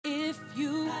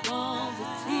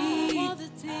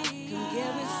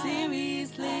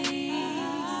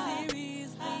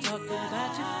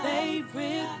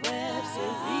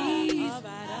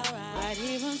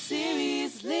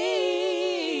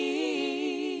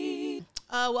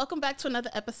Welcome back to another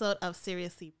episode of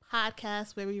Seriously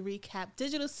Podcast, where we recap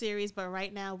digital series, but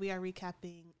right now we are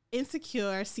recapping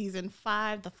Insecure Season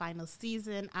 5, the final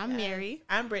season. I'm Mary.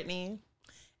 I'm Brittany.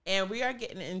 And we are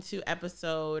getting into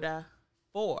episode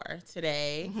 4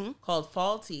 today, called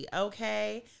Faulty.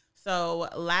 Okay, so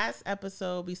last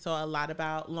episode we saw a lot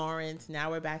about Lawrence. Now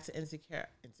we're back to Insecure,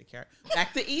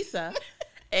 back to Issa.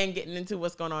 And getting into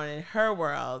what's going on in her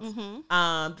world.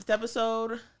 This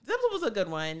episode was a good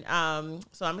one.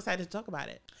 So I'm excited to talk about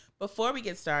it. Before we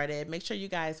get started, make sure you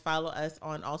guys follow us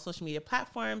on all social media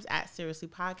platforms at Seriously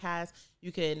Podcast.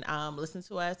 You can listen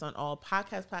to us on all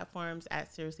podcast platforms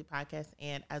at Seriously Podcast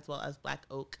and as well as Black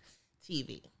Oak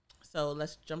TV. So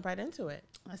let's jump right into it.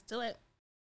 Let's do it.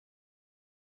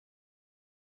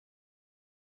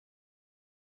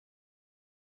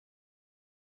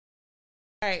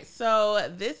 All right,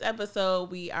 so this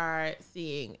episode we are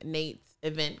seeing Nate's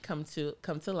event come to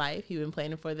life. He's been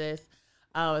planning for this.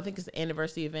 I think it's the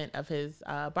anniversary event of his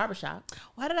barbershop.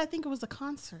 Why did I think it was a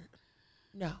concert?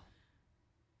 No,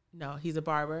 he's a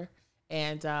barber,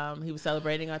 and he was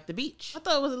celebrating at the beach. I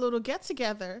thought it was a little get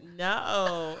together.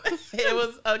 No, it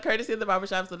was a courtesy of the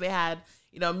barbershop. So they had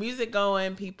music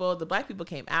going. The black people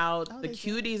came out. The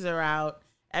cuties are out.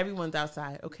 Everyone's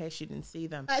outside. Okay, she didn't see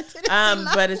them. I didn't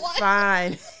see but it's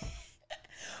fine.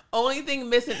 Only thing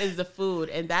missing is the food,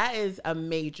 and that is a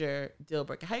major deal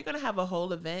breaker. How are you going to have a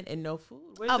whole event and no food?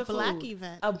 Where's the black food?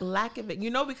 event. A black event.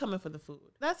 We're coming for the food.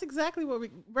 That's exactly what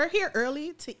we're here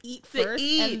early to eat first,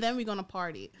 and then we're going to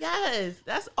party. Yes,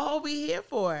 that's all we're here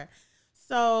for.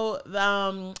 So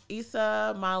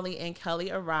Issa, Molly, and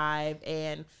Kelly arrive,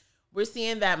 and we're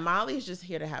seeing that Molly's just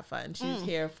here to have fun. She's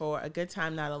here for a good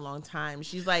time, not a long time.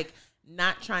 She's like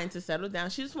not trying to settle down.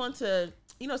 She just wants to,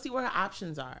 see what her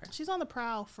options are. She's on the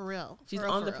prowl for real. She's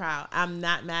on the prowl. I'm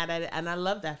not mad at it, and I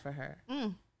love that for her.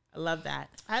 I love that.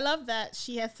 I love that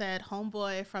she had said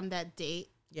homeboy from that date.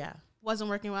 Yeah. Wasn't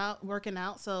working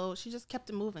out, so she just kept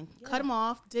it moving. Yeah. Cut him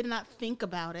off, did not think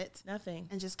about it. Nothing.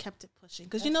 And just kept it pushing.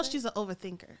 Because she's an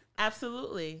overthinker.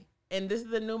 Absolutely. And this is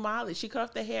the new Molly. She cut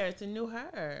off the hair. It's a new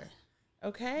her.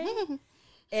 Okay?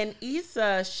 And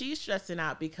Issa, she's stressing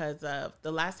out because of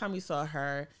the last time we saw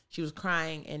her, she was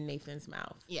crying in Nathan's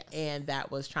mouth. Yes. And that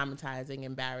was traumatizing,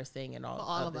 embarrassing, and all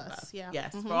of us. Above. Yeah.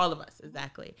 Yes, for all of us.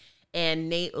 Exactly. And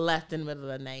Nate left in the middle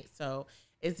of the night. So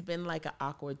it's been like an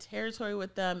awkward territory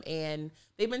with them. And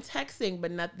they've been texting,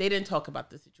 but they didn't talk about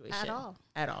the situation.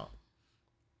 At all.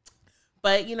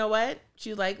 But you know what?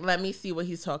 She's like, let me see what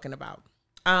he's talking about.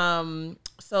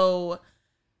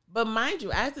 But mind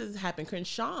you, as this is happening,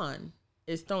 Crenshawn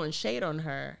is throwing shade on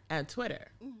her at Twitter.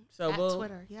 So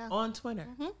Twitter, yeah. On Twitter.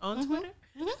 On Twitter?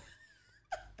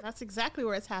 That's exactly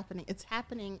where it's happening. It's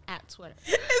happening at Twitter.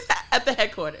 It's at the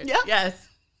headquarters. Yep. Yes.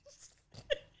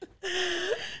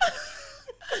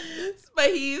 But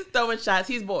he's throwing shots.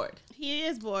 He's bored. He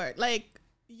is bored. Like,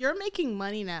 you're making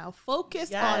money now.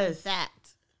 Focus on that.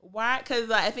 Why? Because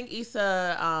I think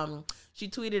Issa, she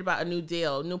tweeted about a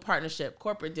new partnership,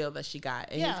 corporate deal that she got.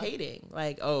 And he's hating.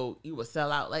 Like, oh, you will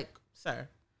sell out. Like, sir.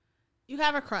 You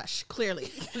have a crush,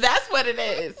 clearly. That's what it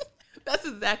is. That's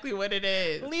exactly what it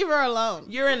is. Leave her alone.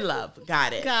 You're in love.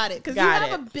 Got it. Because you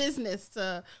have a business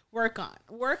to work on.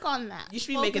 Work on that. You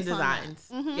should be making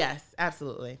designs. Yes,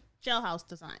 absolutely. Jailhouse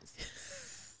designs.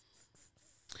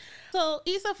 So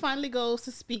Issa finally goes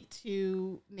to speak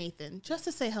to Nathan just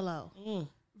to say hello.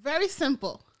 Very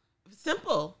simple.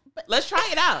 But let's try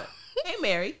it out. Hey,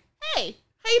 Mary. Hey.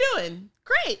 How you doing?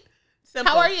 Great.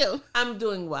 Simple. How are you? I'm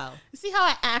doing well. You see how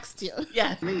I asked you?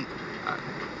 Yes. Me.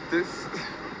 This.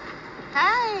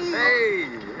 Hey.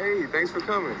 Hey, thanks for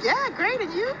coming. Yeah, great.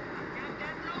 And you?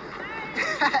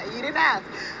 You didn't ask.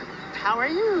 How are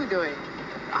you doing?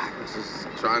 I was just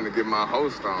trying to get my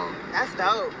host on. That's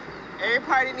dope. Every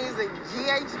party needs a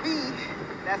GHB.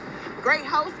 That's great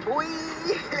host, boy.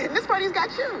 And this party's got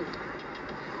you.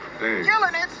 Thanks.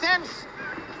 Killing it since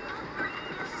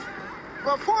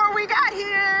before we got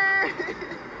here.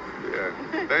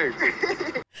 Yeah,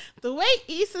 thanks. The way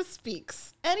Issa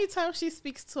speaks, anytime she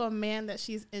speaks to a man that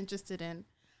she's interested in,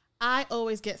 I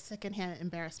always get secondhand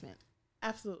embarrassment.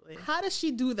 Absolutely. How does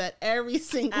she do that every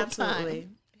single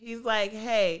time? He's like,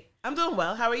 hey, I'm doing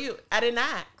well. How are you? I didn't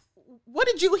ask. What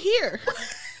did you hear?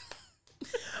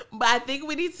 But I think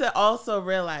we need to also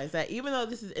realize that even though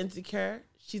this is Insecure,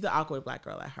 she's an awkward black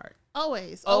girl at heart.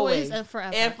 Always and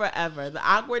forever. And forever. The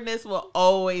awkwardness will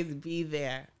always be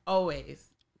there. Always.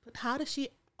 But how does she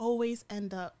always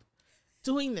end up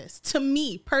doing this? To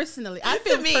me, personally. I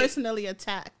feel personally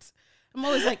attacked. I'm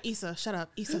always like, Issa, shut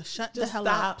up. Issa, shut the hell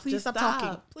up. Please stop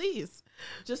talking. Please.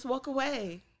 Just walk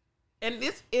away. And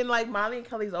this in like Molly and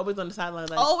Kelly's always on the sideline,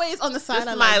 like Always on the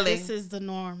sideline, smiling. like, this is the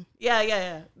norm.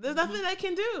 yeah. There's nothing I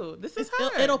can do. This is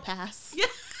her. It'll pass. Yeah,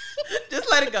 just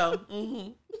let it go.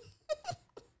 Mm-hmm.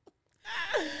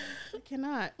 I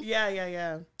cannot.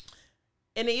 Yeah.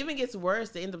 And it even gets worse.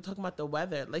 They end up talking about the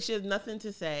weather. Like she has nothing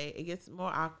to say. It gets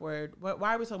more awkward. Why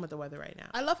are we talking about the weather right now?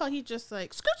 I love how he just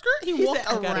like skirt. He walked said,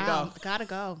 I around. gotta go. Gotta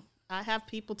go. I have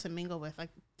people to mingle with. Like,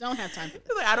 don't have time for this.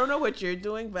 He's like, I don't know what you're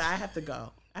doing, but I have to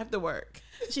go. I have to work.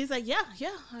 She's like, yeah.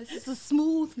 It's a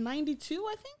smooth 92,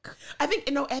 I think.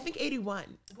 I think 81.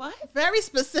 What? Very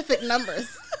specific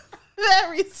numbers.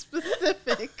 Very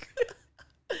specific.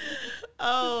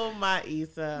 Oh, my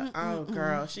Issa. Oh,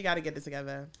 girl. She got to get it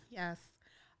together. Yes.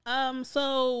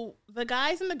 So the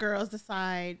guys and the girls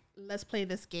decide, let's play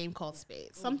this game called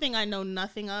Spades. Something I know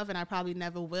nothing of, and I probably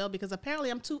never will, because apparently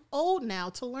I'm too old now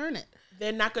to learn it.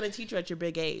 They're not going to teach you at your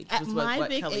big age, At is my what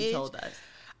big Kelly age, told us.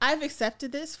 I've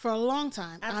accepted this for a long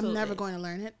time. Absolutely. I'm never going to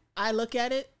learn it. I look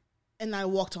at it and I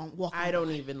walk I on don't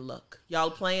by. even look.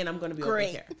 Y'all playing, I'm going to be over Great.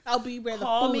 here. I'll be where the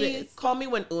Call food me, is. call me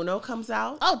when Uno comes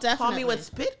out. Oh, Call me when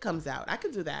definitely. Spit comes out. I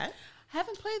could do that.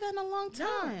 Haven't played that in a long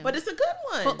time. But it's a good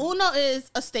one. But Uno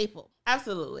is a staple.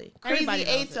 Absolutely. Crazy Everybody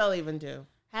knows Eights it. I'll even do.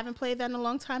 Haven't played that in a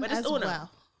long time But it's as Uno. well.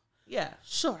 Yeah.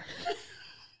 Sure.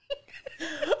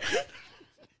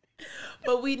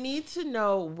 But we need to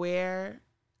know, where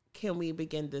can we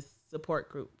begin this support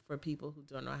group for people who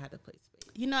don't know how to play spades?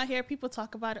 You know, I hear people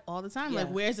talk about it all the time. Like,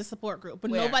 Yeah. where's the support group?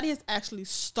 But Where? nobody has actually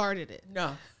started it.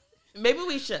 No. Maybe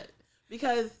we should.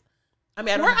 Because, I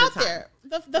mean, I don't We're have out the time. there.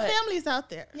 The But- family's out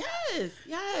there.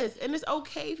 Yes. And it's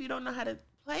okay if you don't know how to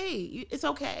play. It's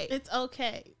okay. It's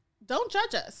okay. Don't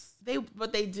judge us.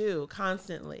 But they do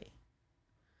constantly.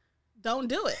 Don't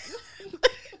do it.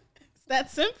 It's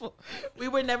that simple. We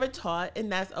were never taught,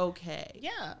 and that's okay.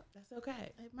 Yeah. That's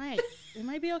okay. It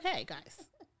might be okay, guys.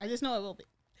 I just know it will be.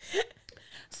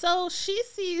 So she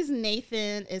sees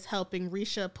Nathan is helping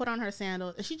Risha put on her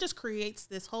sandals, and she just creates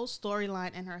this whole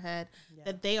storyline in her head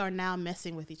that they are now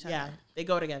messing with each other. Yeah. They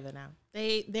go together now.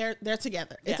 They're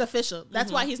together. It's Yeah. official.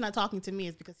 That's why he's not talking to me,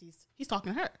 is because he's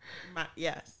talking to her.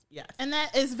 Yes. And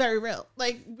that is very real.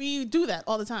 Like, we do that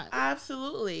all the time.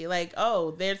 Absolutely. Like,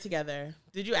 oh, they're together.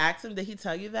 Did you ask him? Did he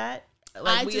tell you that?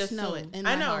 Like, I just know it in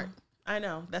my heart. I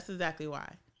know. That's exactly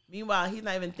why. Meanwhile, he's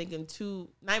not even thinking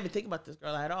about this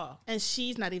girl at all. And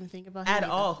she's not even thinking about him At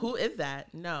either. all. Who is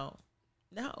that? No.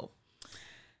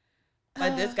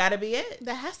 But this got to be it.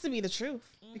 That has to be the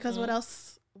truth. Because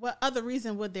what other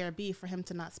reason would there be for him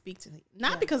to not speak to me?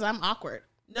 Not because I'm awkward.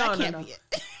 No, that can't no. be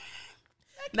it.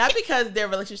 Not because their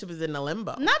relationship is in a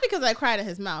limbo. Not because I cried at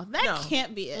his mouth. That No.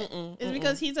 can't be it. It's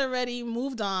because he's already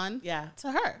moved on Yeah.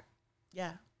 to her.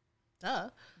 Yeah. Duh.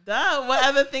 Duh. What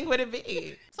other thing would it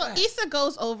be? So Issa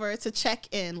goes over to check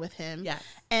in with him. Yes.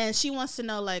 And she wants to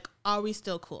know, like, are we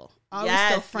still cool? Are we Yes,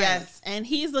 still friends? yes. And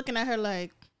he's looking at her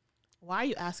like, why are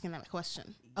you asking that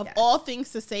question? Of Yes. all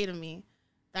things to say to me,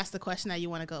 that's the question that you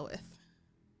want to go with.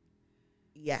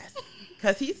 Yes.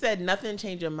 Because he said nothing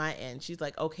changed on my end. She's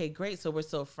like, okay, great. So we're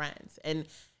still friends. And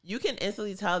you can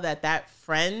instantly tell that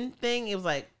friend thing, it was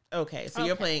like, okay, so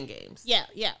you're Okay. playing games. Yeah.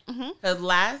 Mm-hmm. Because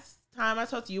last time I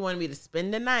talked to you, you wanted me to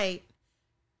spend the night,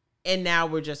 and now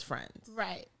we're just friends.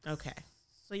 Right. Okay.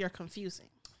 So you're confusing.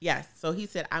 Yes. So he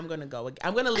said, I'm going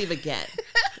to leave again.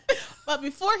 But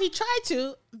before he tried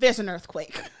to, there's an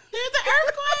earthquake. There's an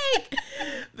earthquake.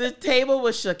 The table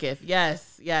was shooketh.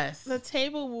 Yes. The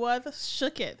table was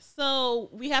shooketh. So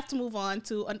we have to move on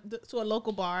to a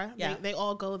local bar. Yeah. They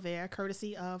all go there,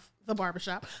 courtesy of the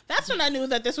barbershop. That's when I knew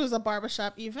that this was a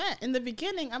barbershop event. In the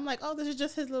beginning, I'm like, oh, this is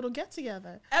just his little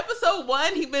get-together. Episode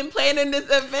 1, he's been playing in this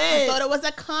I event. thought it was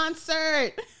a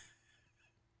concert.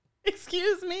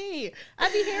 Excuse me. I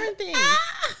be hearing things.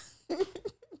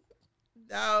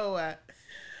 No.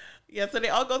 Yeah, so they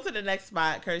all go to the next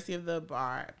spot, courtesy of the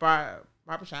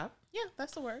barbershop. Yeah,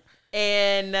 that's the word.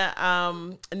 And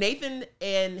Nathan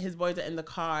and his boys are in the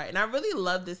car. And I really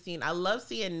love this scene. I love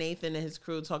seeing Nathan and his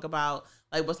crew talk about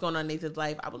like what's going on in Nathan's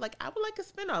life. I would like a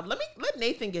spinoff. Let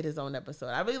Nathan get his own episode.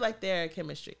 I really like their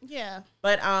chemistry. Yeah.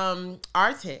 But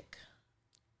Arik,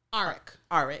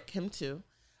 Arik. him too.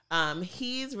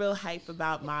 He's real hype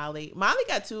about Molly. Molly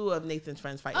got 2 of Nathan's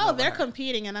friends fighting. Oh, over they're her.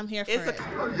 competing, and I'm here for It's it.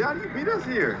 Oh, Johnny, you beat us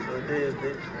here. So did,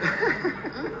 bitch.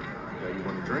 Yeah, you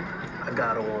want a drink? I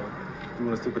got a one. You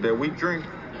want to stick with that weak drink?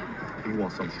 You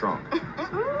want something strong?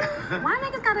 Why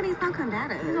niggas gotta be so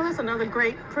combative? You know, that's another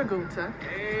great pregunta.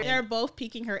 They're both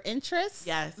piquing her interest.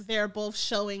 Yes. They're both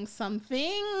showing something.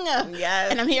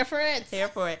 Yes. And I'm here for it. Here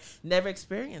for it. Never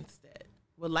experienced it.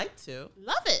 Would like to.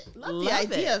 Love it. Love the Love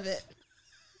idea it. of it.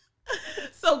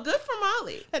 So good for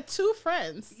Molly. That two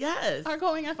friends Yes. are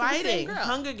going after the same Fighting. girl.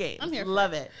 Hunger Games. I'm here for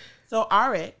Love it. So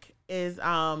Arik is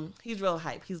he's real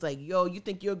hype. He's like, yo, you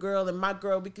think your girl and my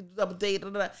girl, we could double date, blah,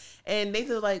 blah, blah. And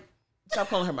Nathan's like, stop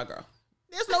calling her my girl.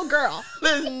 There's no girl.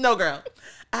 There's no girl.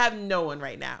 I have no one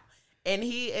right now. And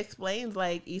he explains,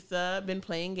 like, Issa been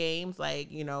playing games,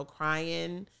 like, you know,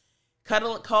 crying,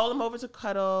 call him over to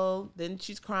cuddle. Then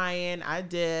she's crying. I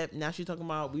dip. Now she's talking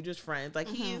about we just friends. Like,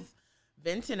 he's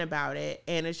venting about it.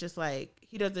 And it's just like,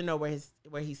 he doesn't know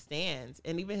where he stands.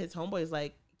 And even his homeboy is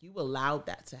like, you allowed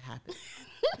that to happen.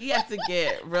 He has to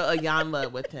get real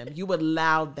Ayanla with him. You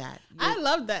allowed that. I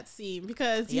love that scene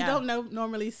because you don't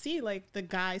normally see like the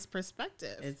guy's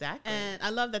perspective. Exactly. And I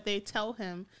love that they tell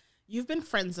him, you've been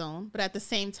friend zoned, but at the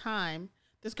same time,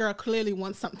 this girl clearly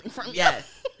wants something from you. Yes.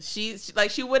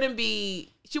 She wouldn't be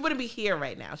here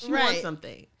right now. She wants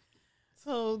something.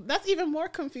 So that's even more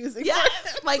confusing.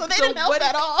 Yes. Like, so they didn't help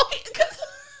at all.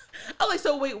 I'm like,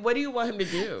 so wait, what do you want him to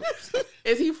do?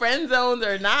 Is he friend zoned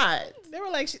or not? They were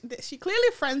like, she clearly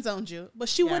friend zoned you, but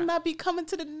she would not be coming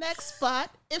to the next spot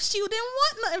if she didn't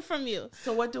want nothing from you.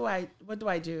 So what do I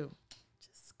do?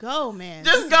 Just go, man.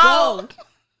 Just go.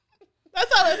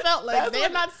 That's how it felt like. They're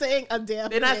not saying a damn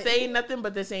thing. They're not saying nothing,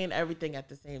 but they're saying everything at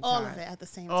the same time. All of it at the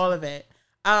same time. All of it.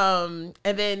 And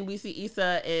then we see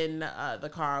Issa in the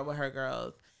car with her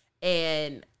girls,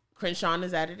 and Crenshaw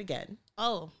is at it again.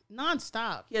 Oh,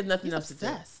 nonstop. He has nothing else to do.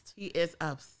 He is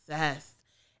obsessed.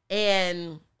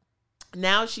 And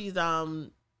now he's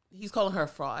calling her a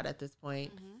fraud at this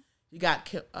point. Mm-hmm. You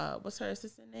got, what's her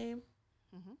assistant name?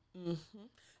 Mm-hmm. Mm-hmm.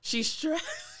 She's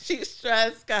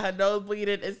stressed, got her nose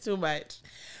bleeding. It's too much.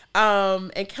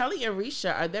 And Kelly and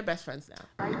Risha are their best friends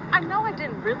now. I know I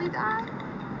didn't really die,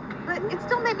 but it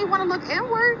still made me want to look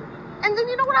inward. And then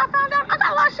you know what I found out? I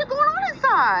got a lot of shit going on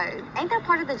inside. Ain't that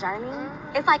part of the journey?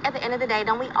 It's like at the end of the day,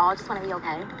 don't we all just want to be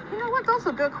okay? You know what? Those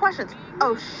are good questions.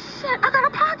 Oh, shit. I got a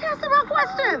podcast about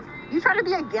questions. You trying to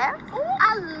be a guest? Ooh,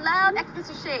 I love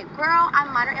existential shit. Girl, I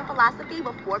minored in philosophy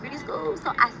before beauty school,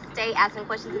 so I stay asking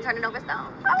questions and turning over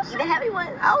stones. Oh, shit. The heavy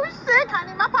ones. Oh, shit,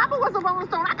 honey. My papa was a Rolling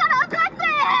Stone. I got to unpack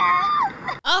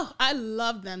that. Oh, I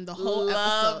love them the whole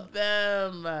Love episode.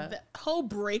 them. The whole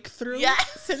breakthrough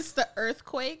Yes. since the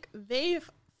earthquake, they've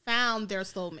found their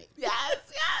soulmate. Yes.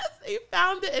 They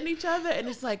found it in each other. And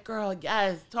it's like, girl,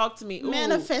 yes, talk to me. Ooh.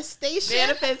 Manifestation.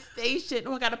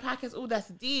 Oh, I got a podcast. Ooh, that's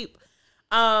deep.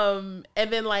 And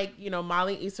then, like, you know,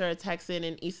 Molly and Issa are texting,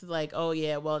 and Issa's like, oh,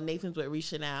 yeah, well, Nathan's with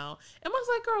Risha now. And I was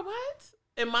like, girl, what?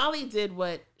 And Molly did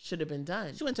what should have been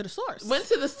done. She went to the source. Went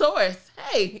to the source.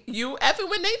 Hey, you effing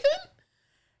with Nathan?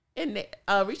 And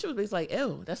Risha was like,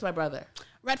 ew, that's my brother.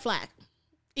 Red flag.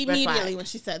 Immediately Red flag. when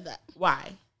she said that.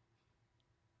 Why?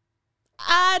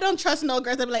 I don't trust no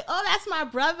girls that be like, oh, that's my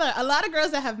brother. A lot of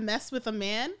girls that have messed with a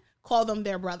man call them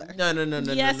their brother. No.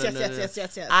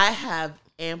 Yes. I have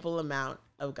ample amount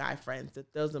of guy friends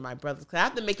that those are my brothers. Because I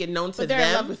have to make it known to But them. they're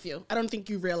in love with you. I don't think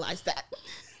you realize that.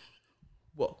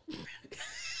 Whoa.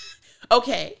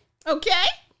 Okay.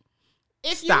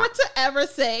 If Stop. you were to ever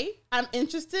say, I'm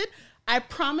interested, I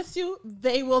promise you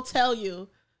they will tell you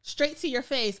straight to your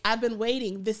face, I've been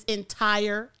waiting this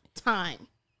entire time.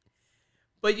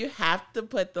 But you have to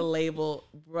put the label,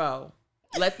 bro.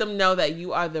 Let them know that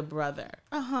you are the brother.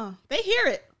 They hear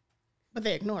it, but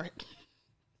they ignore it.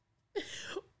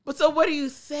 But so what are you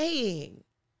saying?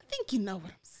 I think you know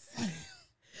what I'm saying.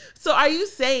 So are you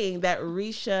saying that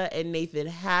Risha and Nathan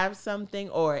have something,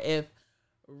 or if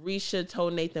Risha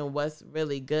told Nathan what's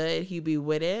really good, he'd be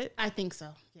with it? I think so,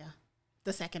 yeah.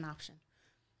 The second option.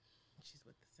 She's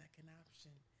with the second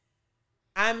option.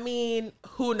 I mean,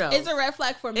 who knows? It's a red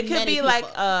flag for It many could be people. like,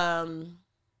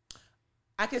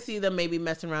 I could see them maybe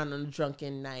messing around on a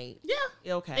drunken night.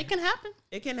 Yeah. Okay. It can happen.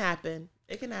 It can happen.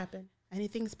 It can happen.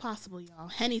 Anything's possible, y'all.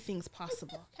 Anything's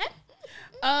possible. Okay.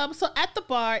 So at the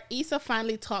bar, Issa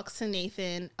finally talks to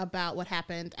Nathan about what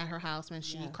happened at her house when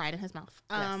she cried in his mouth.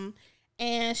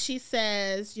 And she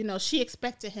says, you know, she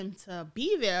expected him to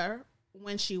be there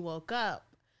when she woke up.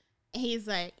 And he's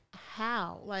like,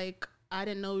 how? Like, I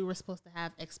didn't know we were supposed to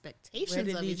have expectations Where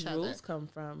did of these each other. rules come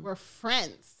from? We're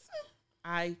friends.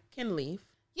 I can leave.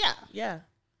 Yeah. Yeah.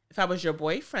 If I was your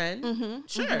boyfriend,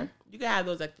 sure, Mm-hmm. you can have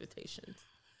those expectations.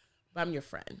 But I'm your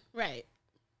friend. Right.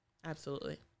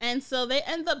 Absolutely. And so they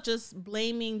end up just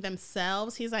blaming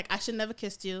themselves. He's like, I should never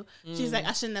kissed you. She's like,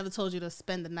 I should never told you to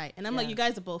spend the night. And I'm like, you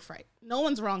guys are both right. No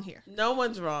one's wrong here. No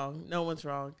one's wrong. No one's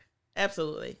wrong.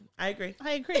 Absolutely. I agree.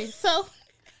 I agree. So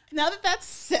now that that's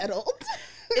settled.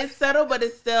 It's settled, but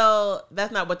it's still,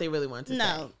 that's not what they really want to say.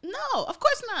 No, of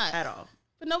course not. At all.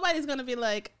 But nobody's gonna be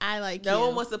like, I like you. No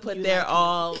one wants to put you their like me.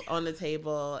 all on the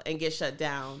table and get shut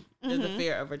down. There's a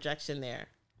fear of rejection there.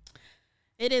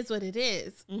 It is what it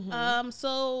is. Mm-hmm.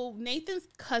 So Nathan's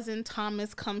cousin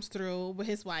Thomas comes through with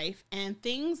his wife, and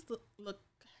things look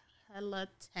hella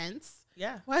tense.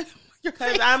 Yeah. What?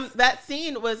 Because that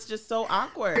scene was just so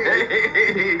awkward.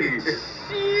 Hey,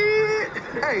 shit.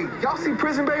 Hey, y'all see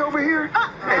Prison Bay over here?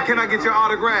 Hey, can I get your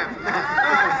autograph?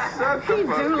 He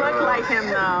do look like him,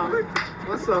 though.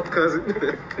 What's up,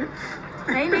 cousin?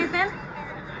 Hey, Nathan.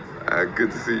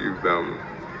 Good to see you, Velma.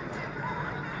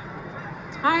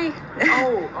 Hi.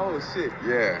 Oh shit.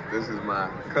 Yeah, this is my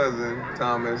cousin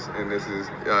Thomas, and this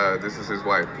is his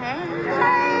wife.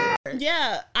 Hey.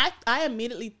 Yeah, I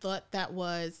immediately thought that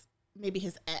was maybe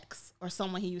his ex or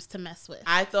someone he used to mess with.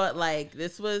 I thought like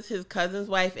this was his cousin's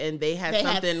wife and they had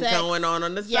something sex. going on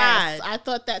the Yes, side. I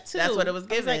thought that too. That's what it was I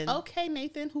given. like, okay,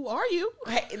 Nathan, who are you?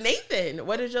 Hey, Nathan,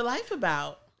 what is your life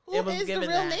about? Who is the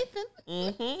real Nathan?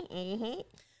 Mm-hmm.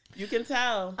 You can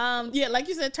tell. Yeah, like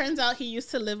you said, it turns out he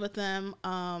used to live with them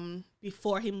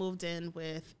before he moved in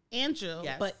with Andrew.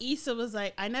 Yes. But Issa was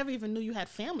like, I never even knew you had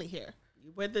family here.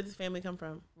 Where did this family come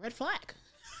from? Red flag.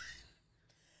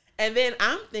 And then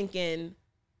I'm thinking,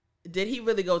 did he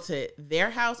really go to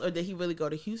their house or did he really go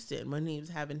to Houston when he was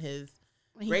having his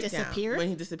When he breakdown? disappeared? When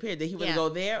he disappeared. Did he really Yeah. go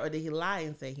there or did he lie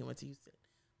and say he went to Houston?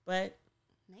 But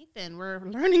Nathan, we're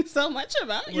learning so much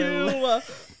about We're you.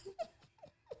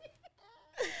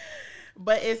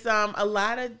 But it's a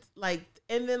lot of like,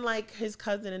 and then like his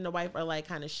cousin and the wife are like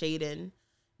kind of shading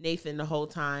Nathan the whole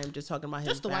time, just talking about his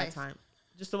Just the bad wife. time.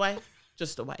 Just the wife?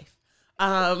 Just the wife.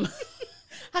 How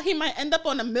he might end up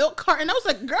on a milk carton. I was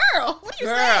like, girl, what are you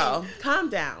Girl, saying? calm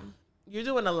down. You're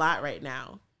doing a lot right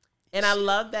now. And I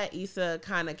love that Issa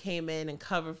kind of came in and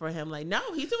covered for him. Like, no,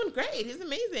 he's doing great. He's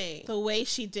amazing. The way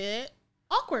she did it,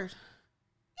 awkward.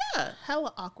 Yeah.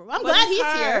 Hella awkward. I'm But glad it's he's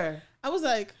her. here. I was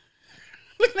like,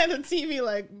 looking at the TV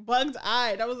like bugged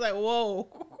eyed. I was like, whoa.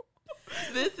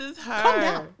 This is her. Calm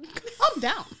down. Calm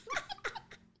down.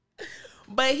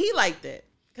 But he liked it.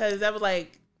 Because that was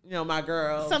like, you know, my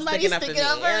girl. Somebody's sticking sticking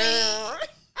up up for for me. me.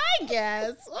 I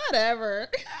guess. Whatever.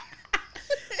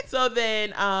 So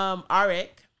then Arik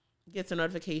gets a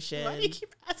notification. Why do you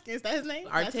keep asking? Is that his name?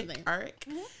 That's his name. Arik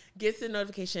gets a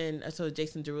notification to a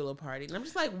Jason Derulo party. And I'm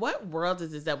just like, what world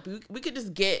is this that we could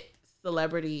just get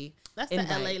celebrity That's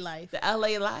invites. the LA life. The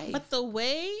LA life. But the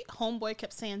way Homeboy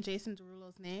kept saying Jason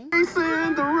Derulo's name,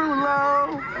 Jason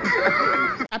Derulo.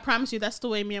 I promise you that's the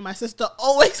way me and my sister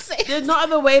always say it. There's no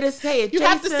other way to say it. You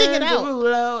have to sing it out.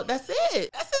 Derulo. That's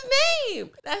it. That's his name.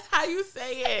 That's how you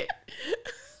say it.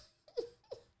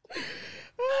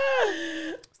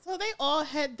 So they all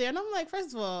head there, and I'm like,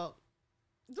 first of all,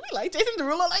 do we like Jason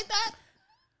Derulo like that?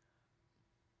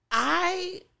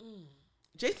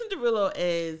 Jason Derulo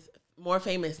is more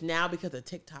famous now because of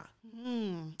TikTok.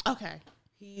 Okay.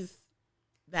 He's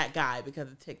that guy because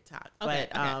of TikTok. Okay,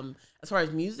 But okay. as far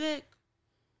as music,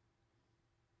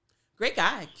 great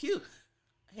guy, cute,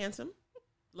 handsome,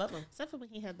 love him. Except for when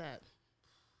he had that.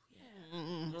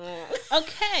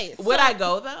 Okay. Would I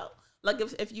go though? Like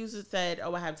if you said,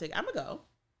 "Oh, I have to," I'm gonna go.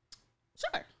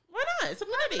 Sure. Why not? It's a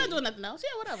I'm party. not doing nothing else.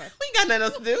 Yeah, whatever. We ain't got nothing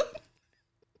else to do.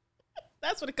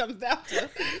 That's what it comes down to.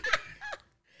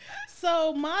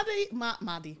 So Madi,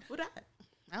 Who that?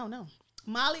 I don't know.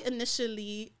 Molly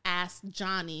initially asked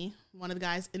Johnny, one of the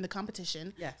guys in the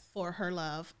competition, Yes. for her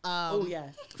love. Oh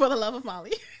yes. For the love of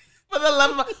Molly. For the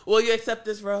love of, will you accept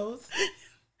this rose?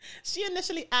 She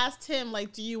initially asked him,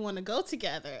 like, do you want to go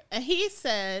together? And he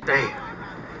said, Damn,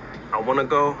 I want to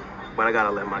go, but I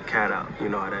gotta let my cat out. You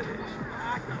know how that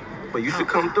is. But you should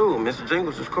come through. Mr.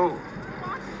 Jingles is cool.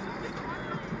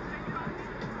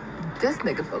 This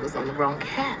nigga focused on the wrong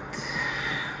cat.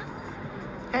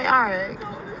 Hey, all right.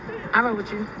 I'm right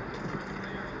with you.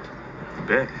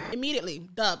 Bet. immediately,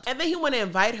 dubbed. And then he want to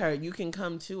invite her. You can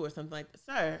come too, or something like that.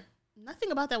 Sir,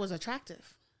 Nothing about that was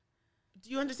attractive.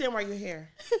 do you understand why you're here?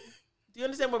 Do you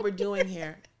understand what we're doing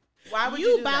here? Why would you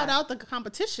You do bowed that? out the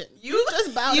competition. You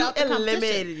just bowed you out the competition.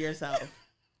 eliminated yourself,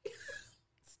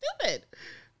 Stupid,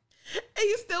 and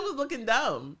you still was looking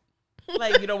dumb.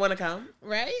 Like you don't want to come,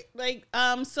 right? Like,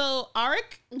 so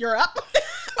Arik, you're up.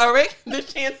 Arik. The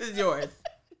chance is yours.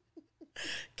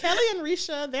 Kelly and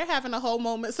Risha, they're having a whole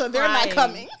moment, so they're Crying. not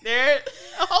coming. They're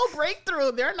A whole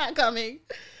breakthrough, they're not coming.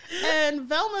 And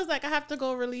Velma's like, I have to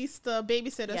go release the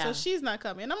babysitter, Yeah. so she's not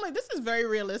coming. And I'm like, this is very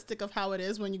realistic of how it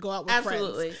is when you go out with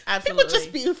absolutely, friends. absolutely. People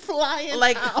just be flying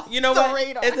like out you know the what?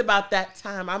 radar. It's about that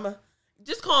time.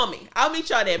 Just call me. I'll meet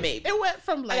y'all there, maybe. It went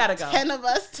from like gotta go. 10 of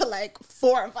us to like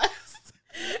 4 of us.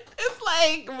 It's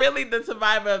like really the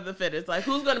survivor of the fittest. Like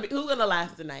who's gonna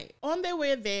last the night? On the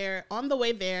way there,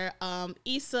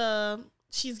 Issa,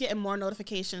 she's getting more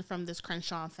notification from this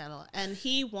Crenshaw fellow, and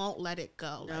he won't let it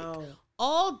go. No. Like,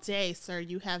 all day, sir,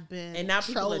 you have been And now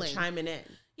people trolling. are chiming in.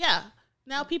 Yeah.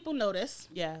 Now people notice.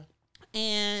 Yeah.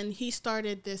 And he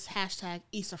started this hashtag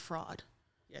Issa fraud.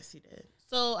 Yes, he did.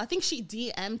 So I think she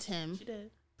DM'd him She did.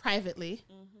 privately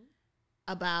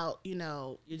about, You're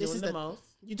this doing is the most.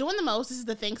 You're doing the most. This is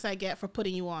the thanks I get for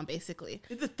putting you on, basically.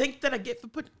 It's the thing that I get for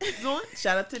putting this on.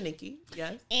 Shout out to Nikki.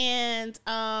 Yes. And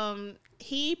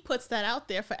he puts that out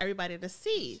there for everybody to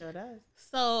see. Sure does.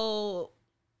 So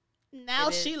now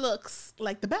It is. she looks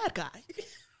like the bad guy.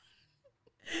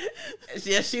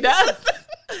 Yes, she does.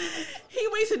 He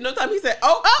wasted no time. He said,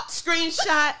 oh,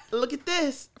 screenshot. Look at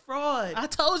this. Fraud. I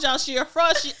told y'all she a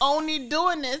fraud. She only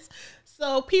doing this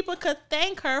so people could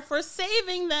thank her for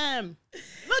saving them.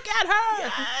 Look at her.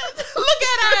 Yes. Look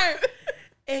at her.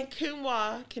 And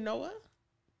Kenoa?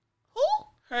 Who?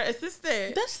 Her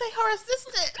assistant. Let's say her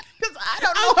assistant. Because I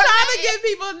don't know I'm her trying to name. give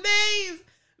people names.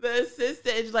 The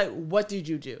assistant is like, what did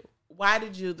you do? Why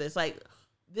did you do this? Like,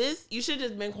 this, you should have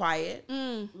just been quiet.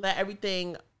 Let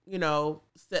everything,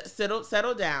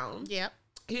 settle down. Yep.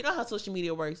 You know how social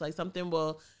media works. Like, something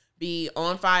will be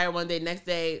on fire one day, next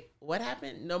day, what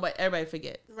happened? Everybody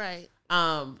forgets. Right.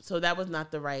 So that was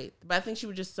not the right. But I think she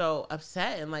was just so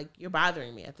upset and like, you're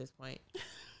bothering me at this point.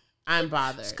 I'm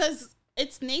bothered. Because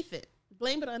it's Nathan.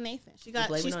 Blame it on Nathan. She's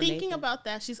Blame it on thinking Nathan. about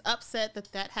that. She's upset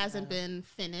that hasn't been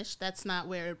finished. That's not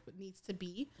where it needs to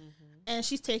be. And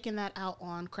she's taking that out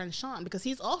on Crenshaw because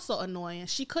he's also annoying.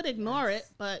 She could ignore it,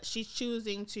 but she's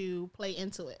choosing to play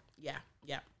into it. Yeah.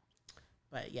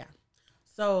 But yeah.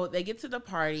 So they get to the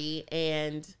party,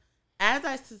 and as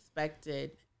I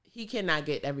suspected, he cannot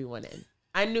get everyone in.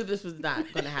 I knew this was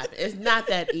not going to happen. It's not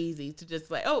that easy to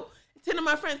just like, 10 of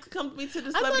my friends could come with me to the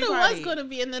I thought celebrity it party. was going to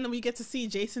be, and then we get to see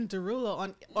Jason Derulo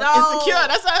on No. Insecure.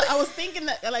 That's why I was thinking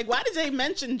that, like, why did Jay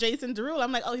mention Jason Derulo?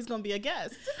 I'm like, he's going to be a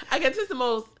guest. I guess it's the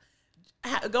most,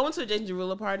 going to a Jason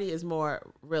Derulo party is more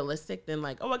realistic than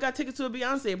like, I got tickets to a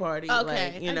Beyonce party. Okay,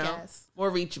 like, I guess. more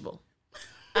reachable.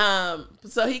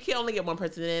 So he can only get one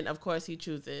person in. Of course, he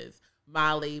chooses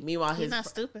Molly. Meanwhile, He's not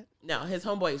stupid. his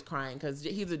homeboy is crying because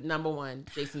he's a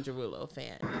 #1 Jason Derulo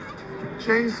fan.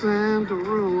 Jason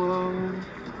Derulo.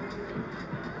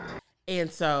 And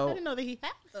I so didn't know that he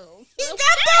had those. he's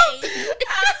got those.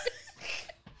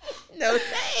 No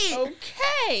shade.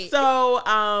 Okay.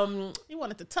 So He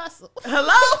wanted to tussle.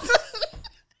 hello.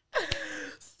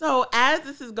 So as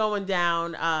this is going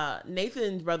down,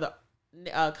 Nathan's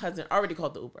cousin already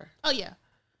called the Uber. Oh, yeah.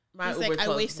 My He's Uber like, I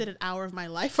closed. wasted an hour of my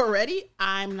life already.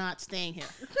 I'm not staying here.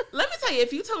 Let me tell you,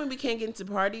 if you tell me we can't get into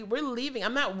the party, we're leaving.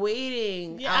 I'm not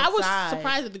waiting. Yeah, outside. I was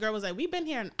surprised that the girl was like, we've been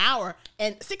here an hour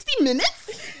and 60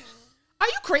 minutes? Are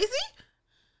you crazy?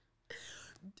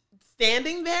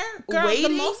 Standing there, Girl, waiting. the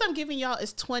most I'm giving y'all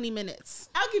is 20 minutes.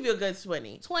 I'll give you a good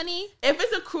 20. 20? If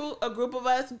it's a group of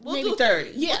us, we'll Maybe do 30.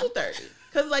 30. Yeah. We'll do 30.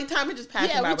 Because like time is just passing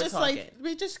Yeah, by. we're just talking. like,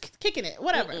 we're just kicking it.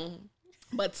 Whatever.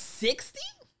 But 60?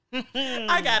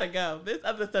 I gotta go. There's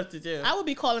other stuff to do. I would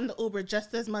be calling the Uber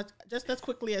just as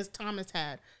quickly as Thomas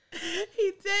had.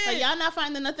 He did. Like, y'all not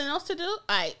finding nothing else to do? All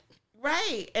right.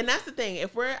 Right. And that's the thing.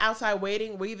 If we're outside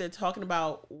waiting, we're either talking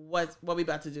about what we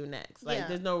about to do next. Like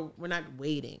Yeah. we're not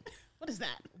waiting. What is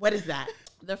that? What is that?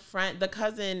 The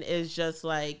cousin is just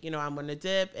like, I'm gonna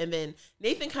dip. And then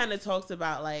Nathan kind of talks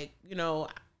about like,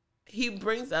 he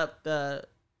brings up the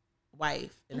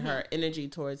wife and her energy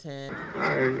towards him.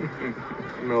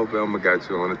 I know Velma got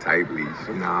you on a tight leash.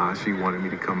 Nah, she wanted me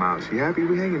to come out. She happy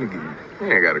we hanging again.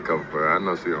 You ain't got to cover for her. I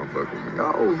know she don't fuck with me.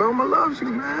 Oh, Velma loves you,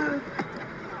 man.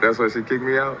 That's why she kicked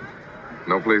me out?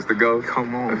 No place to go?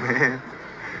 Come on, man.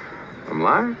 I'm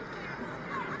lying?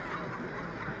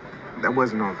 That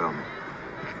wasn't on Velma.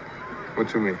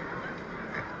 What you mean?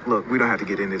 Look, we don't have to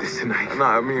get into this tonight.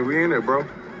 Nah, I mean, we in it, bro.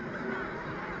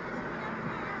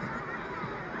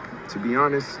 To be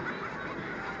honest,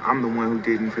 I'm the one who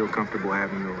didn't feel comfortable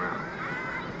having you around.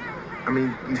 I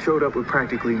mean, you showed up with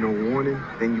practically no warning,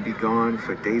 then you be gone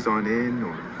for days on end,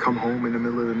 or come home in the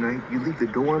middle of the night. You leave the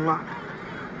door unlocked.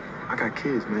 I got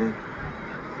kids, man.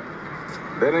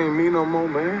 That ain't me no more,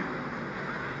 man.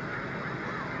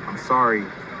 I'm sorry.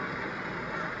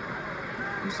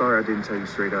 I'm sorry I didn't tell you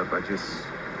straight up. I just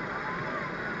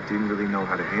didn't really know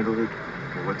how to handle it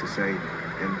or what to say.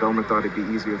 And Velma thought it'd be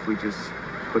easier if we just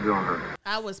put it on her.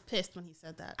 I was pissed when he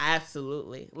said that.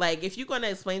 Absolutely. Like, if you're going to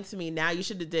explain to me now, you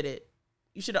should have did it.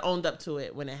 You should have owned up to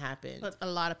it when it happened. But a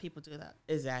lot of people do that.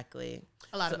 Exactly.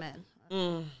 A lot of men.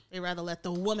 They rather let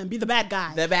the woman be the bad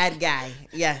guy. The bad guy.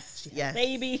 Yes. Yes.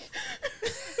 Baby.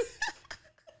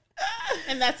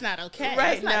 And that's not okay.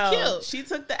 Right. That's not cute. She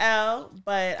took the L,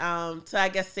 but to, I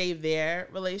guess, save their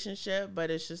relationship.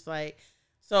 But it's just like,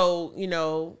 so, you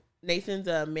know, Nathan's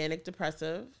a manic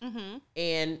depressive. Mm-hmm.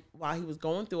 And while he was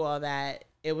going through all that,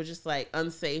 it was just like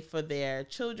unsafe for their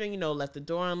children, you know, left the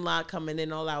door unlocked, coming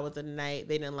in all hours of the night.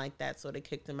 They didn't like that, so they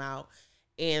kicked him out.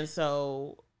 And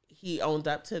so he owned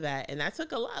up to that. And that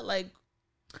took a lot. Like,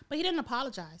 but he didn't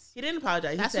apologize. he didn't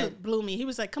apologize. That's he said, what blew me. He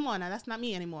was like, come on now, that's not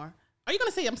me anymore. Are you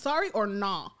going to say I'm sorry or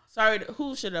nah? sorry,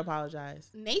 who should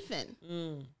apologize? Nathan.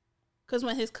 Mm. Because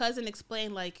when his cousin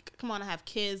explained, like, come on, I have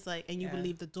kids, like, and you would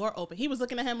leave the door open, he was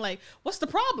looking at him like, what's the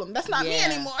problem? That's not me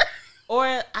anymore.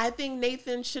 Or I think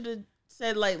Nathan should have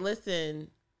said, like, listen,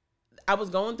 I was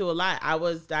going through a lot. I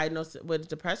was diagnosed with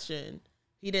depression.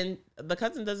 The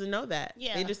cousin doesn't know that.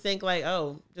 Yeah. They just think, like,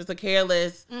 oh, just a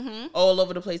careless, all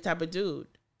over the place type of dude.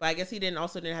 But I guess he didn't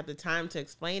have the time to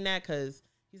explain that because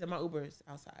he said, my Uber's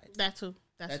outside. That too.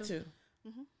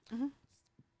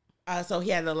 So he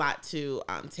had a lot to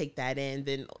take that in.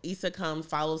 Then Issa comes,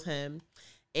 follows him,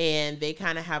 and they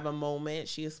kind of have a moment.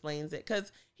 She explains it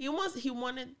because he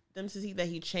wanted them to see that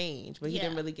he changed, but he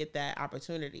didn't really get that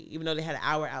opportunity, even though they had an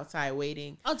hour outside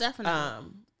waiting. Oh,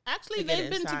 definitely. Actually, they've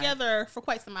been together for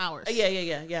quite some hours.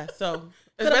 Yeah. So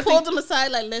could have pulled him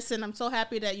aside, like, listen, I'm so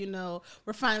happy that, you know,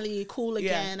 we're finally cool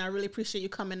again. I really appreciate you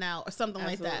coming out or something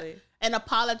like that. And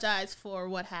apologize for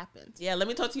what happened. Yeah, let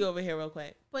me talk to you over here real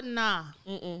quick. But nah.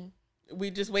 We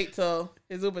just wait till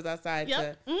his Uber's outside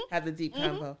to have the deep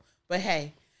convo. But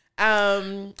hey,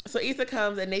 so Issa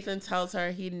comes and Nathan tells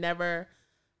her he never,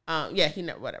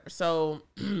 whatever. So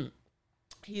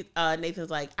Nathan's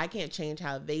like, I can't change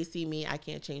how they see me. I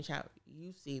can't change how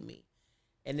you see me.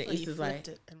 And then Issa's like,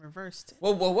 it and reversed it.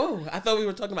 Whoa. I thought we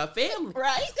were talking about family.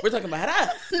 Right? We're talking about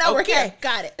us. No, we're here.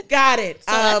 Got it.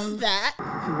 So that's that.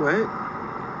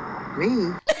 What?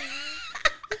 Me?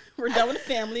 We're done with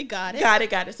family. Got it.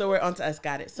 Got it. So we're on to us.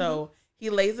 Got it. So he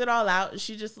lays it all out, and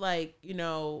she just like, you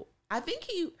know, I think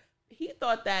he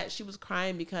thought that she was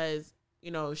crying because, you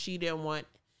know, she didn't want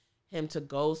him to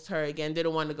ghost her again,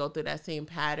 didn't want to go through that same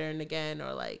pattern again,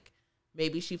 or like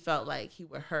maybe she felt like he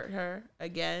would hurt her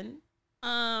again.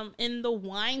 In the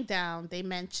wind down, they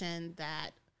mentioned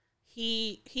that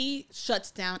he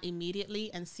shuts down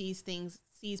immediately and sees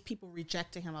people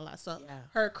rejecting him a lot. So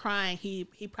her crying,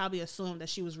 he probably assumed that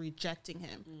she was rejecting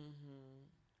him.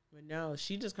 But no,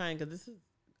 she just crying because this is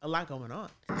a lot going on.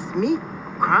 Me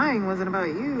crying wasn't about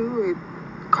you.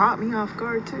 It caught me off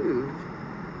guard too.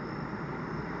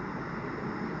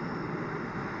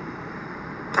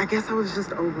 I guess I was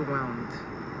just overwhelmed.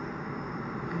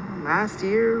 Last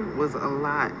year was a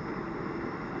lot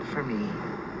for me.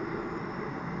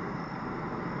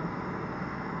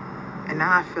 And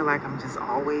now I feel like I'm just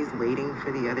always waiting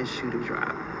for the other shoe to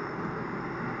drop.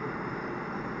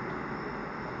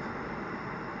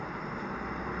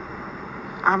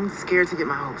 I'm scared to get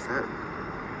my hopes up.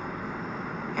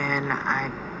 And I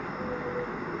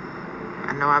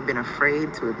know I've been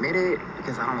afraid to admit it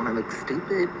because I don't want to look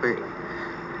stupid, but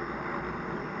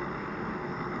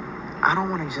I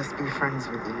don't want to just be friends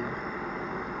with you.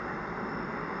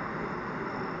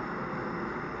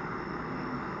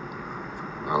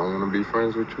 I don't want to be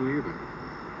friends with you either.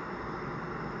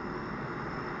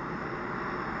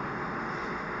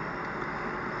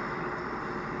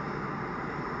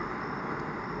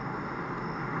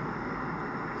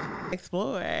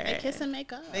 Explore. They kiss and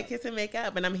make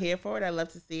up. And I'm here for it. I love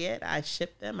to see it. I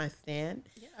ship them. I stand.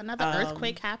 Yeah, another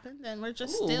earthquake happened, and we're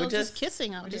just just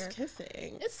kissing out here. Just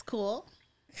kissing. It's cool.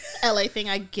 LA thing,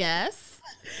 I guess.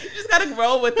 You just gotta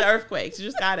roll with the earthquakes. You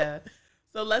just gotta.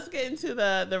 So let's get into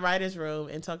the writer's room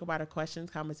and talk about our questions,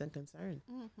 comments, and concerns.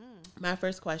 My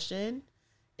first question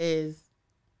is,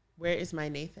 where is my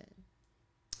Nathan?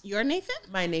 Your Nathan?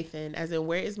 My Nathan, as in,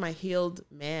 where is my healed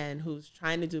man who's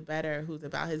trying to do better, who's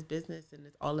about his business and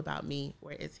it's all about me?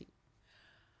 Where is he?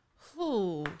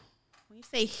 When you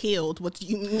say healed, what do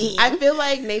you mean? I feel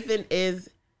like Nathan is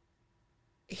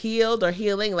healed or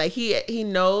healing. Like he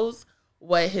knows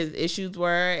what his issues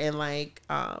were and like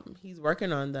he's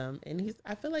working on them. And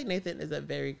I feel like Nathan is a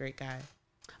very great guy.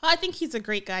 I think he's a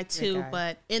great guy too.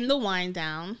 But in the wind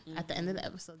down at the end of the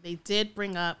episode, they did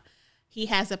bring up he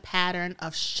has a pattern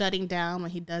of shutting down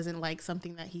when he doesn't like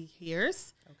something that he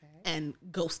hears and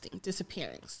ghosting,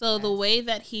 disappearing. So the way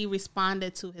that he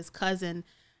responded to his cousin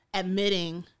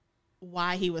admitting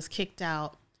why he was kicked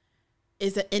out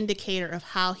is an indicator of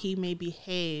how he may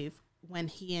behave when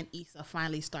he and Issa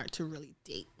finally start to really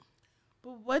date.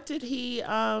 But what did he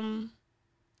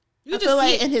You just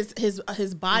see it in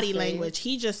his body language.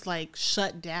 He just like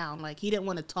shut down. Like he didn't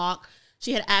want to talk.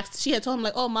 She had told him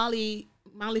like, oh, Molly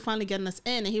finally getting us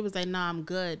in, and he was like, nah, I'm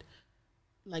good.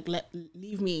 Like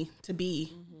leave me to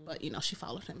be. But she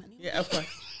followed him anyway. Yeah, of course.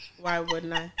 Why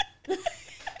wouldn't I?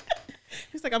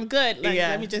 He's like, I'm good. Like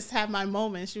let me just have my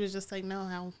moment. She was just like, no,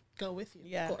 I'll go with you.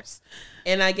 Yeah, of course.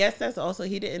 And I guess that's also,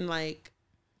 he didn't like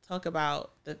talk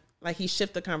about he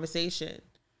shifted the conversation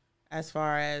as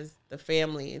far as the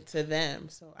family to them.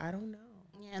 So I don't know.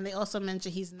 Yeah, and they also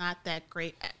mentioned he's not that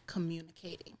great at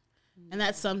communicating. And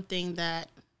that's something that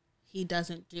he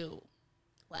doesn't do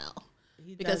well.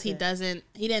 He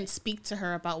didn't speak to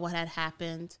her about what had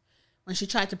happened. When she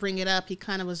tried to bring it up, he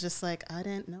kind of was just like, I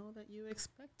didn't know that you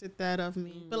expected that of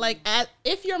me. But like,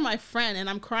 if you're my friend and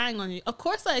I'm crying on you, of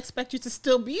course I expect you to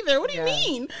still be there. What do you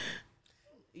mean?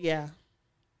 Yeah.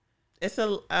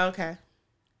 Okay.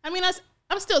 I mean,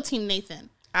 I'm still Team Nathan.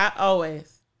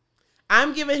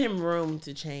 I'm giving him room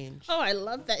to change. Oh, I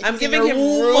love that. I'm giving him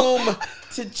room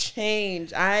to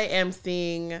change. I am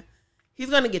seeing he's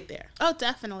going to get there. Oh,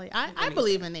 definitely. I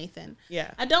believe in Nathan.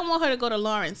 Yeah. I don't want her to go to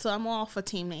Lawrence, so I'm all for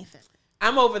Team Nathan.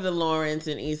 I'm over the Lawrence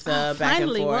and Issa back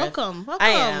finally, and forth. Welcome. I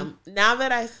am. Now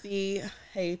that I see,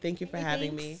 hey, thank you for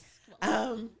having me.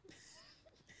 Now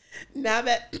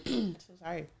that,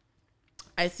 sorry,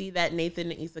 I see that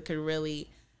Nathan and Issa could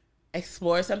really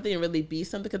explore something and really be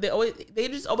something, because they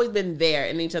just always been there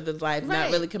in each other's life, not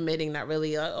really committing, not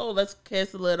really like, oh, let's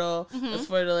kiss a little, let's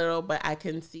flirt a little, but I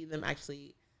can see them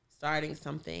actually starting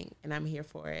something, and I'm here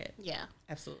for it. Yeah,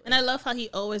 absolutely. And I love how he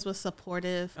always was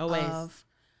supportive of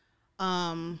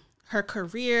her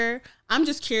career. I'm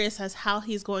just curious as how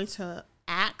he's going to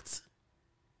act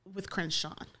with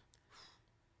Crenshaw,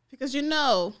 because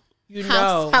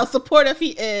how supportive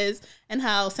he is and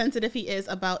how sensitive he is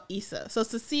about Issa. So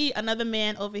to see another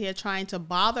man over here trying to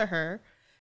bother her.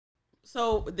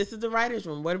 So this is the writer's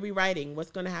room. What are we writing?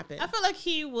 What's going to happen? I feel like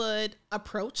he would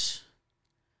approach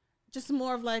just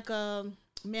more of like a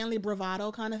manly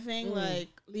bravado kind of thing, like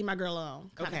leave my girl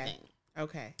alone kind of thing.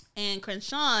 Okay. And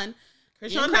Crenshaw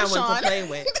not one to play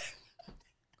with.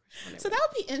 So that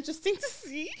would be interesting to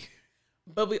see.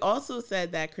 But we also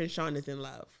said that Crenshaw is in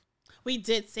love. We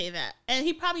did say that. And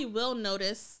he probably will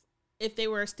notice if they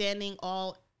were standing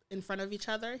all in front of each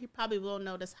other. He probably will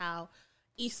notice how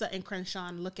Issa and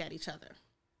Crenshaw look at each other.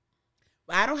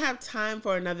 But I don't have time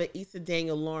for another Issa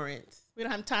Daniel Lawrence. We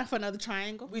don't have time for another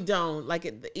triangle? We don't. Like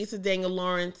the Issa Daniel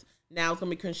Lawrence, now it's going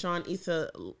to be Crenshaw,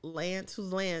 Issa Lance.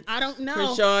 Who's Lance? I don't know.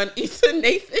 Crenshaw, Issa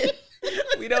Nathan.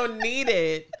 We don't need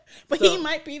it. But he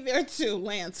might be there too,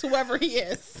 Lance, whoever he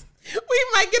is. We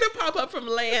might get a pop-up from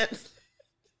Lance.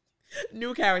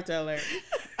 New character alert.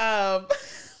 I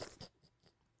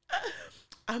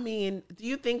mean, do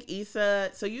you think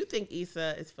Issa? So you think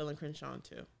Issa is feeling Crenshaw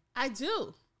too? I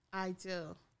do.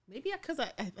 Maybe because I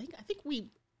think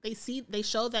they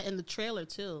show that in the trailer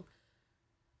too.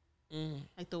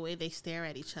 Like the way they stare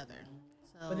at each other.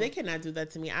 So. But they cannot do that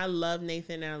to me. I love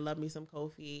Nathan and I love me some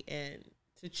Kofi, and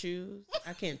to choose,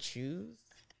 I can't choose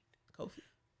Kofi.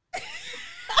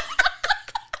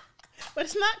 But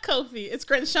it's not Kofi. It's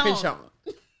Crenshaw. So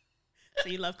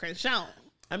you love Crenshaw.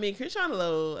 I mean, Crenshaw he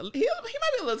might be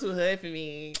a little too hood for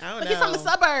me. I don't know. He's from the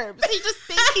suburbs. He just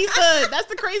thinks he's hood. That's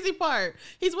the crazy part.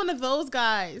 He's one of those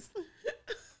guys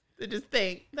that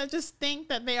just think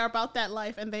that they are about that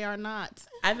life, and they are not.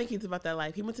 I think he's about that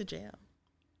life. He went to jail.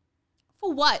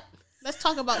 For what? Let's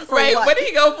talk about what did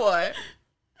he go for?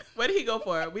 What did he go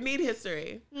for? We need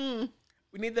history.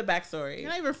 We need the backstory. You're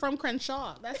not even from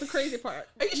Crenshaw. That's the crazy part.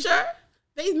 Are you sure?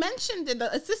 They mentioned it.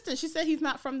 The assistant, she said he's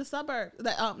not from the suburbs.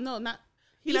 No, not.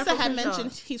 Issa had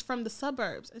mentioned he's from the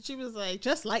suburbs. And she was like,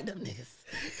 just like them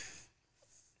niggas.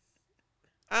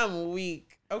 I'm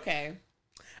weak. Okay.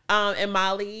 And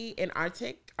Molly and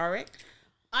Arik?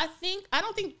 I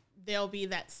don't think they'll be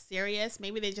that serious.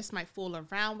 Maybe they just might fool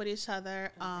around with each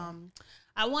other. Okay.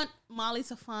 I want Molly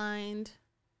to find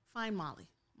Molly.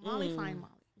 Find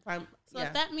Molly.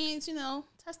 If that means,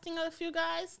 testing a few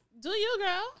guys, do you,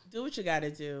 girl? Do what you got to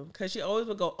do. Because she always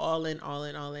would go all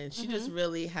in. She just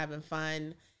really having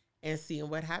fun and seeing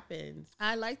what happens.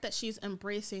 I like that she's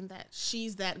embracing that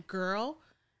she's that girl,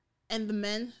 and the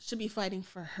men should be fighting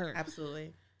for her.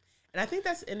 Absolutely. And I think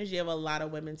that's the energy of a lot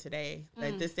of women today.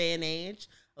 Like this day and age,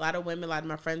 a lot of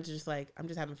my friends are just like, I'm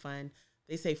just having fun.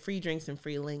 They say free drinks and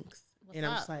free links. I'm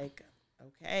just like,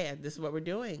 okay, this is what we're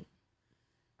doing.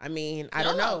 I mean, I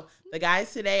don't know. The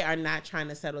guys today are not trying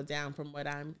to settle down from what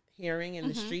I'm hearing in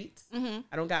the streets. I'm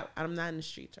not in the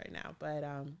streets right now, but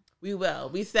we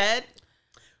will. We said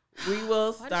we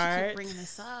will start. Why did you keep bringing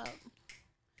this up?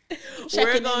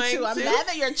 Checking in too. I'm glad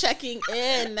that you're checking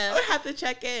in. We have to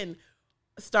check in.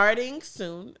 Starting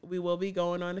soon, we will be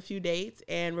going on a few dates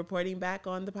and reporting back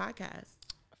on the podcast.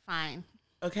 Fine.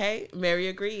 Okay? Mary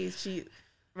agrees. She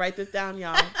write this down,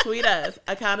 y'all. Tweet us.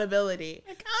 Accountability.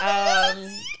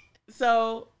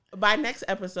 So by next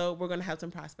episode, we're gonna have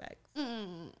some prospects. I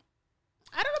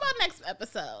don't know about next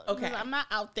episode. Okay. I'm not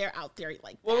out there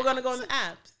like Well, that. we're gonna go on the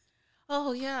apps.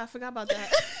 Oh yeah, I forgot about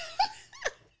that.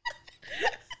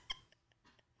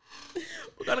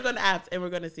 We're gonna go on the apps and we're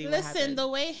gonna see. Listen, what happens. the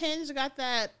way Hinge got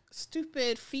that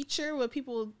stupid feature with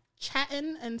people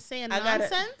chatting and saying I gotta-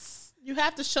 nonsense, you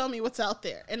have to show me what's out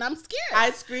there, and I'm scared.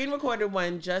 I screen recorded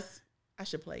one. I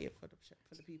should play it for the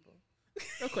people.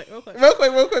 real quick real quick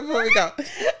before we go,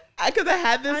 because I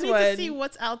had this I need one. to see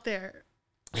what's out there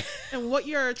and what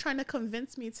you're trying to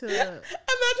convince me to. I'm not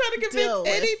trying to deal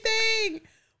convince with. anything.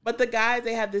 But the guys,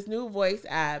 they have this new voice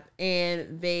app,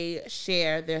 and they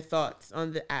share their thoughts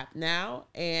on the app now.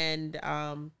 And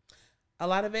a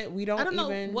lot of it, I don't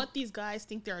know even what these guys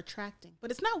think they're attracting,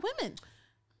 but it's not women.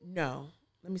 No,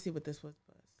 let me see what this was.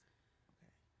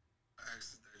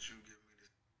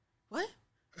 What?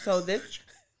 So this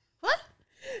What?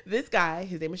 this guy,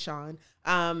 his name is Sean.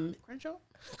 Crenshaw?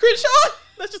 Crenshaw.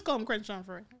 Let's just call him Crenshaw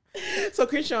for right now. So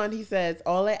Crenshaw, he says,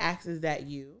 all I ask is that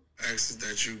you. Ask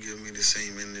that you give me the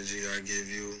same energy I give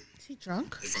you. Is he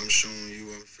drunk? If I'm showing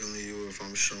you I'm feeling you, if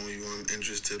I'm showing you I'm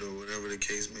interested or whatever the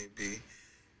case may be,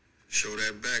 show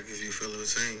that back if you feel the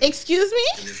same. Excuse me?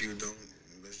 And if you don't,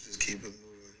 let's just keep it moving.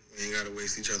 We ain't gotta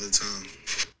waste each other's time.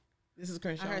 This is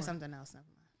Crenshaw. I heard something else. Never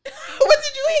mind. What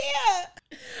did you hear?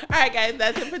 All right, guys,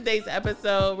 that's it for today's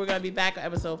episode. We're going to be back on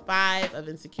episode 5 of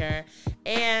Insecure.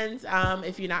 And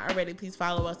if you're not already, please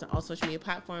follow us on all social media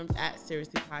platforms at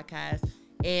Seriously Podcast.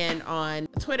 And on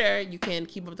Twitter, you can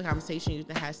keep up the conversation using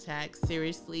the hashtag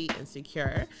Seriously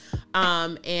Insecure.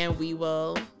 And we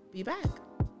will be back.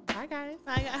 Bye, guys.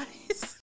 Bye, guys.